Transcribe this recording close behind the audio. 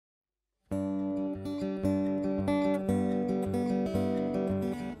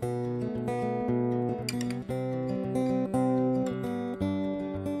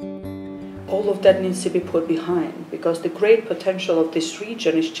all of that needs to be put behind, because the great potential of this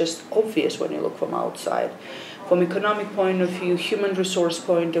region is just obvious when you look from outside. From economic point of view, human resource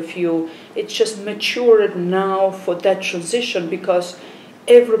point of view, it's just matured now for that transition, because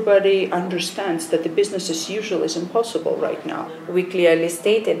everybody understands that the business as usual is impossible right now. We clearly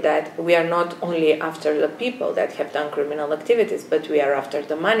stated that we are not only after the people that have done criminal activities, but we are after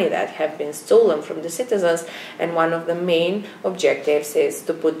the money that have been stolen from the citizens, and one of the main objectives is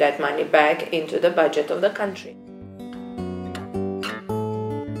to put that money back into the budget of the country.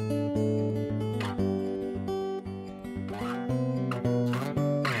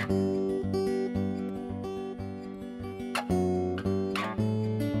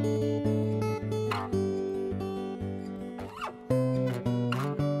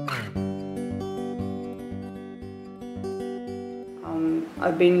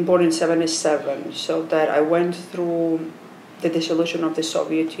 I've been born in 1977, so that I went through the dissolution of the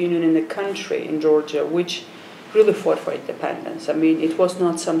Soviet Union in the country, in Georgia, which really fought for independence. I mean, it was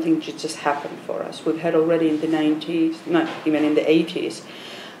not something that just happened for us. We've had already in the 90s, not even in the 80s,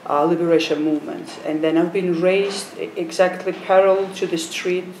 liberation movements. And then I've been raised exactly parallel to the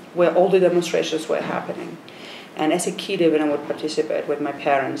street where all the demonstrations were happening. And as a kid, even I would participate with my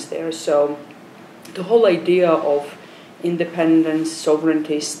parents there. So the whole idea of independence,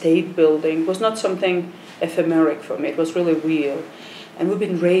 sovereignty, state building was not something ephemeric for me. It was really real. And we've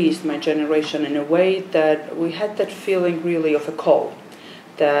been raised, my generation, in a way that we had that feeling really of a call,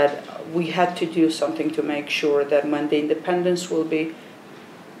 that we had to do something to make sure that when the independence will be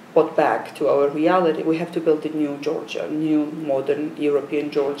brought back to our reality, we have to build a new Georgia, new modern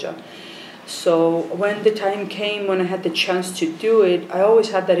European Georgia. So when the time came, when I had the chance to do it, I always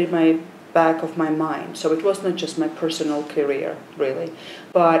had that in my back of my mind. So it was not just my personal career, really.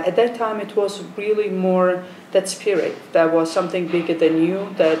 But at that time, it was really more that spirit. That was something bigger than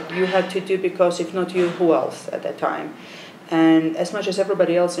you, that you had to do, because if not you, who else at that time? And as much as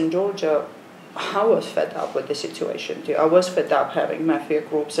everybody else in Georgia, I was fed up with the situation too. I was fed up having mafia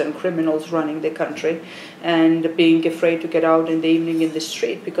groups and criminals running the country and being afraid to get out in the evening in the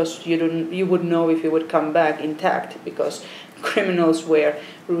street, because you wouldn't know if you would come back intact, because criminals were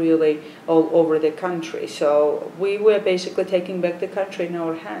really all over the country. So we were basically taking back the country in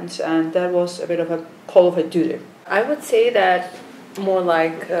our hands, and that was a bit of a call of a duty. I would say that more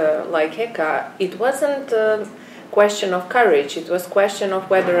like Eka, it wasn't a question of courage. It was question of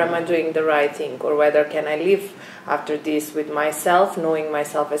whether am I doing the right thing, or whether can I live after this with myself, knowing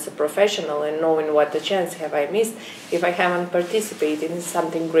myself as a professional and knowing what the chance have I missed if I haven't participated in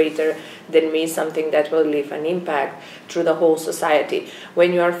something greater than me, something that will leave an impact through the whole society.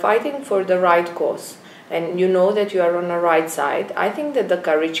 When you are fighting for the right cause and you know that you are on the right side, I think that the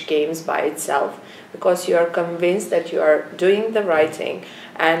courage comes by itself, because you are convinced that you are doing the right thing.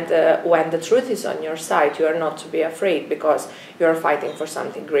 And when the truth is on your side, you are not to be afraid, because you are fighting for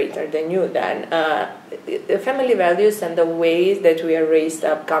something greater than you. Then the family values and the way that we are raised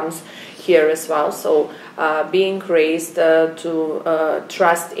up comes here as well. So being raised to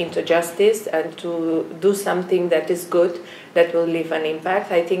trust into justice and to do something that is good, that will leave an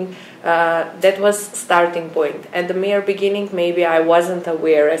impact, I think that was starting point. At the mere beginning, maybe I wasn't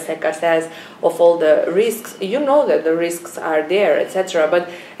aware, as Eka says, of all the risks. You know that the risks are there, etc. But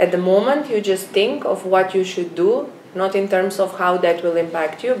at the moment, you just think of what you should do, not in terms of how that will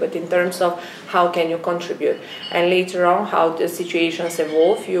impact you, but in terms of how can you contribute. And later on, how the situations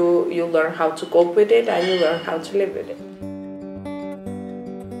evolve, you learn how to cope with it, and you learn how to live with it.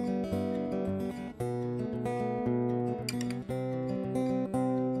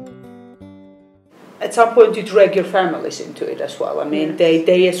 At some point, you drag your families into it as well. I mean,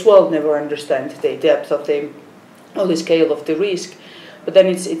 they as well never understand the depth of or the scale of the risk. But then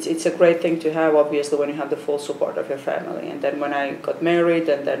it's a great thing to have, obviously, when you have the full support of your family. And then when I got married,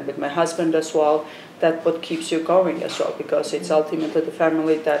 and then with my husband as well, that's what keeps you going as well, because it's ultimately the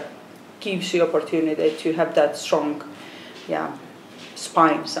family that gives you opportunity to have that strong,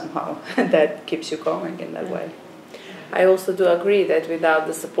 spine somehow that keeps you going in that way. I also do agree that without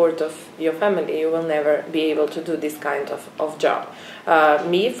the support of your family, you will never be able to do this kind of job.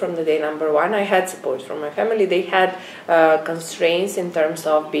 Me, from the day number one, I had support from my family. They had constraints in terms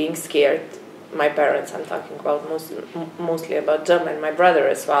of being scared. My parents, I'm talking about mostly about them, and my brother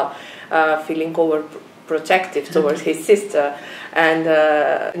as well, feeling overprotective towards his sister. And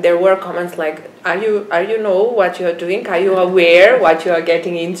there were comments like, are you know what you are doing? Are you aware what you are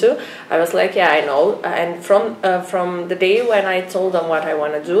getting into? I was like, yeah, I know. And from the day when I told them what I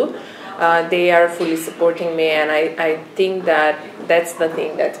want to do, they are fully supporting me, and I think that that's the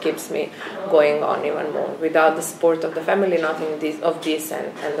thing that keeps me going on even more. Without the support of the family, nothing of this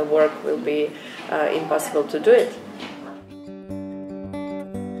and the work will be impossible to do it.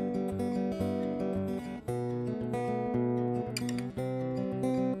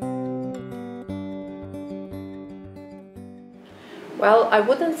 Well, I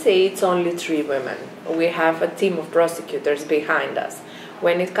wouldn't say it's only 3 women. We have a team of prosecutors behind us.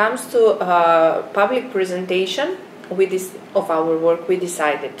 When it comes to public presentation of our work, we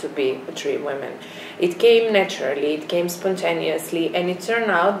decided to be 3 women. It came naturally, it came spontaneously, and it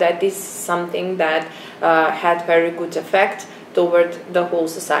turned out that this is something that had very good effect toward the whole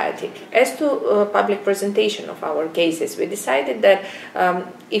society. As to public presentation of our cases, we decided that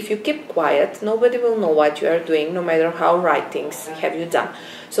if you keep quiet, nobody will know what you are doing, no matter how right things have you done.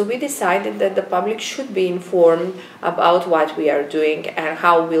 So we decided that the public should be informed about what we are doing and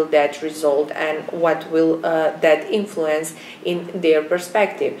how will that result and what will that influence in their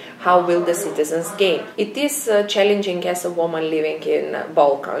perspective. How will the citizens gain? It is challenging as a woman living in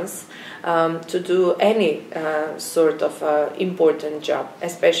Balkans to do any sort of important job,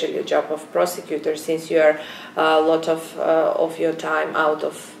 especially a job of prosecutor, since you are a lot of your time out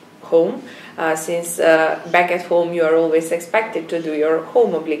of home. Since back at home you are always expected to do your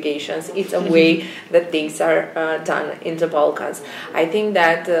home obligations. It's a way that things are done in the Balkans. I think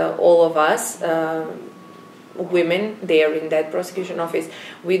that all of us women there in that prosecution office,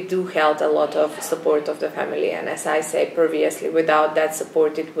 we do held a lot of support of the family, and as I said previously, without that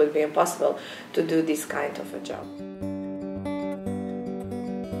support it would be impossible to do this kind of a job.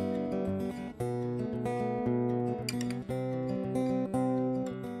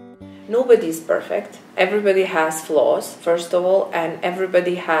 Nobody is perfect. Everybody has flaws, first of all, and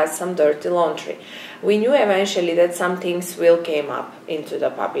everybody has some dirty laundry. We knew eventually that some things will came up into the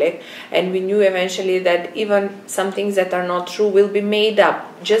public, and we knew eventually that even some things that are not true will be made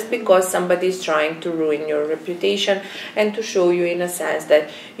up just because somebody is trying to ruin your reputation and to show you in a sense that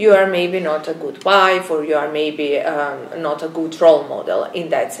you are maybe not a good wife or you are maybe not a good role model in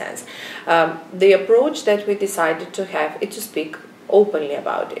that sense. The approach that we decided to have is to speak openly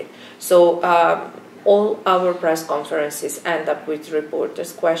about it. So all our press conferences end up with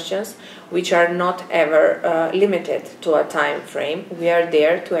reporters' questions, which are not ever limited to a time frame. We are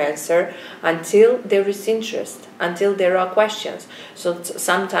there to answer until there is interest, until there are questions. So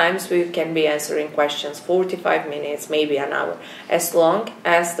sometimes we can be answering questions 45 minutes, maybe an hour, as long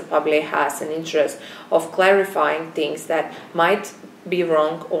as the public has an interest of clarifying things that might be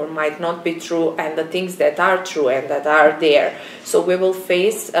wrong or might not be true, and the things that are true and that are there. So we will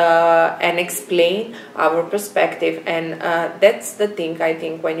face and explain our perspective, and that's the thing, I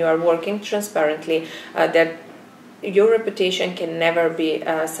think, when you are working transparently, that your reputation can never be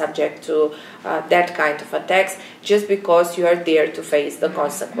subject to that kind of attacks just because you are there to face the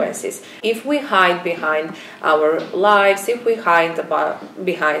consequences. If we hide behind our lives, if we hide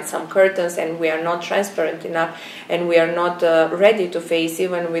behind some curtains and we are not transparent enough and we are not ready to face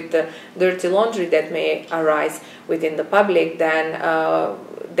even with the dirty laundry that may arise within the public, then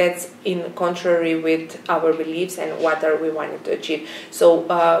that's in contrary with our beliefs and what are we wanting to achieve. So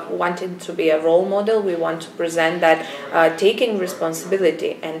wanting to be a role model, we want to present that taking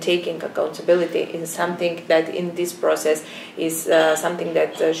responsibility and taking accountability is something that in this process is something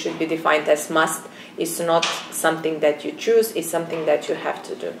that should be defined as must. It's not something that you choose, it's something that you have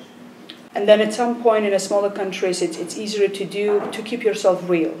to do. And then at some point in a smaller countries, it's easier to keep yourself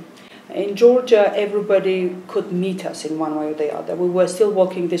real. In Georgia, everybody could meet us in one way or the other. We were still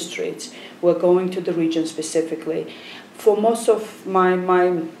walking the streets. We were going to the region specifically. For most of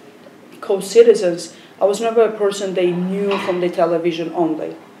my co-citizens, I was never a person they knew from the television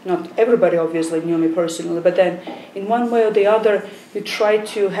only. Not everybody obviously knew me personally, but then in one way or the other, you try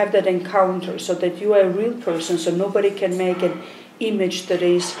to have that encounter so that you are a real person, so nobody can make an image that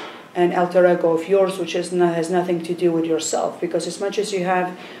is an alter ego of yours, which has nothing to do with yourself. Because as much as you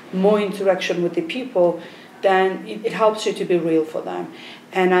have more interaction with the people, then it helps you to be real for them.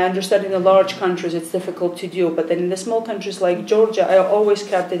 And I understand in the large countries it's difficult to do, but then in the small countries like Georgia, I always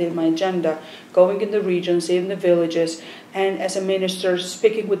kept it in my agenda, going in the regions, in the villages, and as a minister,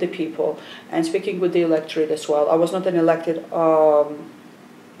 speaking with the people and speaking with the electorate as well. I was not an elected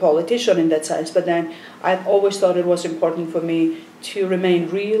politician in that sense, but then I always thought it was important for me to remain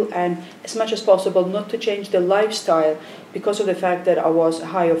real and as much as possible not to change the lifestyle because of the fact that I was a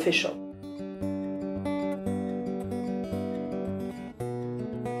high official.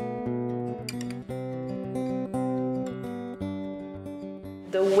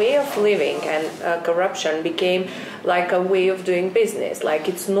 The way of living and corruption became like a way of doing business, like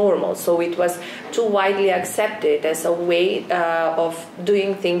it's normal. So it was too widely accepted as a way of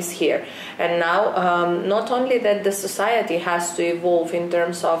doing things here. And now, not only that the society has to evolve in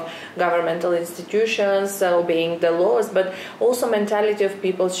terms of governmental institutions, obeying the laws, but also mentality of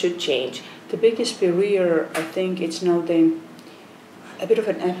people should change. The biggest barrier, I think, it's now a bit of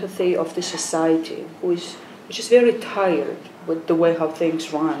an empathy of the society, which is very tired with the way how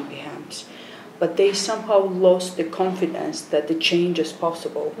things run, perhaps. But they somehow lost the confidence that the change is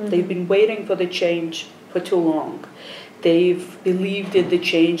possible. Mm-hmm. They've been waiting for the change for too long. They've believed in the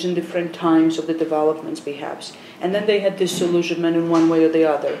change in different times of the developments, perhaps. And then they had disillusionment in one way or the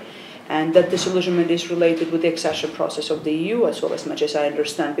other. And that disillusionment is related with the accession process of the EU as well, as much as I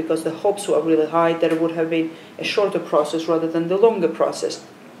understand, because the hopes were really high that it would have been a shorter process rather than the longer process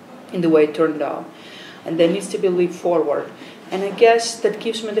in the way it turned out. And there needs to be a leap forward. And I guess that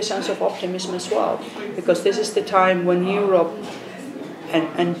gives me the sense of optimism as well, because this is the time when Europe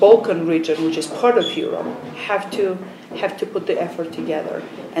and Balkan region, which is part of Europe, have to put the effort together.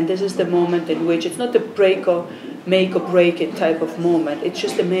 And this is the moment in which it's not the make or break it type of moment. It's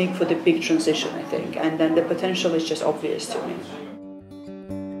just the make for the big transition, I think. And then the potential is just obvious to me.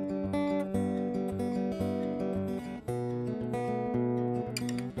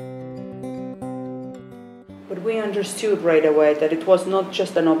 But we understood right away that it was not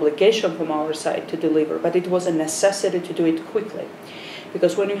just an obligation from our side to deliver, but it was a necessity to do it quickly.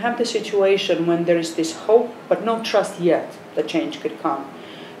 Because when you have the situation when there is this hope, but no trust yet that change could come,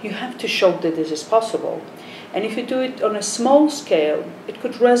 you have to show that this is possible. And if you do it on a small scale, it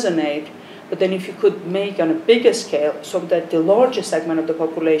could resonate. But then if you could make on a bigger scale so that the larger segment of the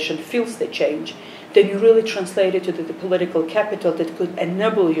population feels the change, then you really translate it to the political capital that could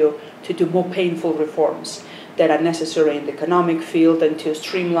enable you to do more painful reforms that are necessary in the economic field and to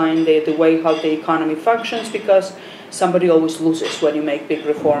streamline the way how the economy functions, because somebody always loses when you make big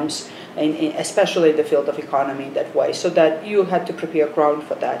reforms, especially in the field of economy in that way, so that you had to prepare ground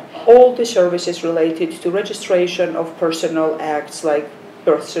for that. All the services related to registration of personal acts like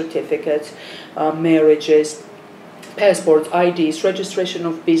birth certificates, marriages, passports, IDs, registration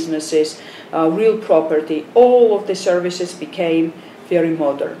of businesses, real property, all of the services became very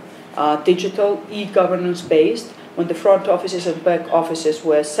modern. Digital, e-governance based, when the front offices and back offices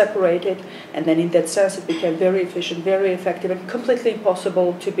were separated, and then in that sense it became very efficient, very effective, and completely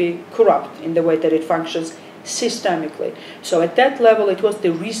impossible to be corrupt in the way that it functions systemically. So at that level it was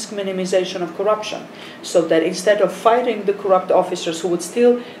the risk minimization of corruption, so that instead of fighting the corrupt officers who would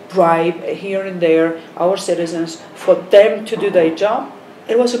still bribe here and there our citizens for them to do their job,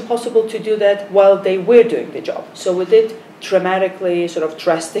 it was impossible to do that while they were doing the job. So we did dramatically sort of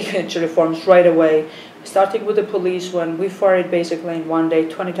drastic reforms right away, starting with the police, when we fired basically in one day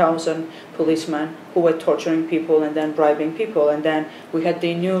 20,000 policemen who were torturing people and then bribing people. And then we had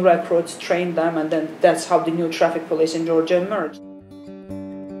the new recruits, trained them, and then that's how the new traffic police in Georgia emerged.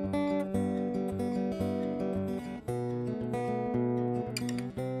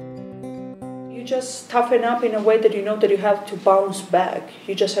 You just toughen up in a way that you know that you have to bounce back.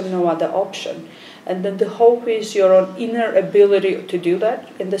 You just have no other option. And then the hope is your own inner ability to do that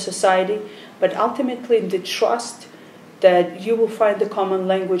in the society, but ultimately in the trust that you will find the common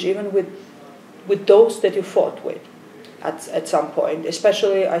language even with those that you fought with at some point.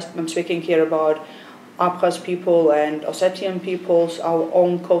 Especially, I'm speaking here about Abkhaz people and Ossetian peoples, our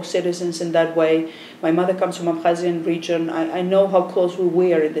own co-citizens in that way. My mother comes from Abkhazian region. I know how close we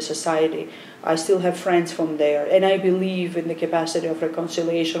were in the society. I still have friends from there, and I believe in the capacity of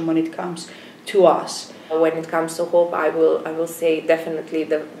reconciliation when it comes to us. When it comes to hope, I will say definitely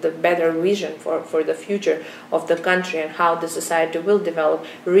the better vision for the future of the country and how the society will develop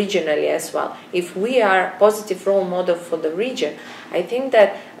regionally as well. If we are a positive role model for the region, I think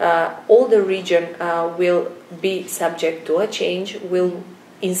that all the region will be subject to a change, will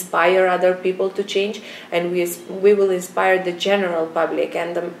inspire other people to change, and we will inspire the general public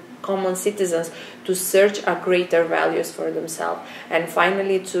and the common citizens to search a greater values for themselves, and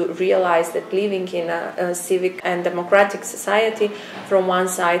finally to realize that living in a civic and democratic society from one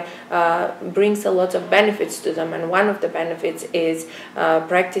side brings a lot of benefits to them, and one of the benefits is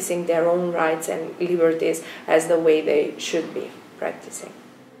practicing their own rights and liberties as the way they should be practicing.